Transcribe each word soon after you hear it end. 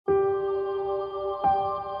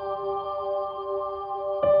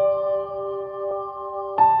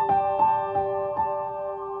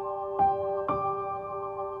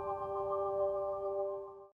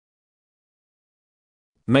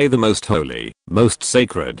May the most holy, most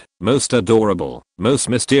sacred, most adorable, most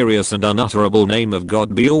mysterious and unutterable name of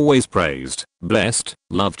God be always praised, blessed,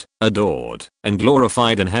 loved, adored, and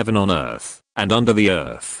glorified in heaven, on earth, and under the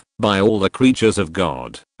earth, by all the creatures of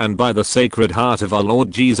God, and by the Sacred Heart of our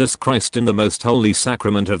Lord Jesus Christ in the most holy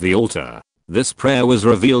sacrament of the altar. This prayer was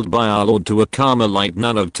revealed by our Lord to a Carmelite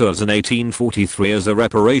nun of Tours in 1843 as a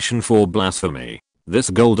reparation for blasphemy. "This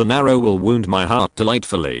golden arrow will wound my heart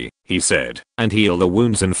delightfully," he said, "and heal the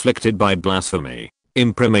wounds inflicted by blasphemy."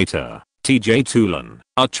 Imprimatur, T.J. Tulin,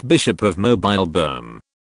 Archbishop of Mobile, Burm.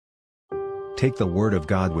 Take the Word of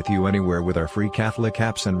God with you anywhere with our free Catholic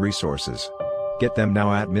apps and resources. Get them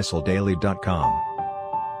now at missaldaily.com.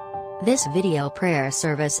 This video prayer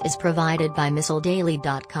service is provided by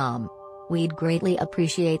missaldaily.com. We'd greatly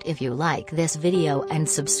appreciate if you like this video and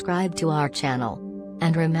subscribe to our channel.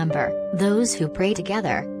 And remember, those who pray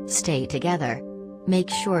together, stay together. Make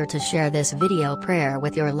sure to share this video prayer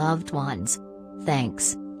with your loved ones.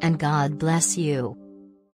 Thanks, and God bless you.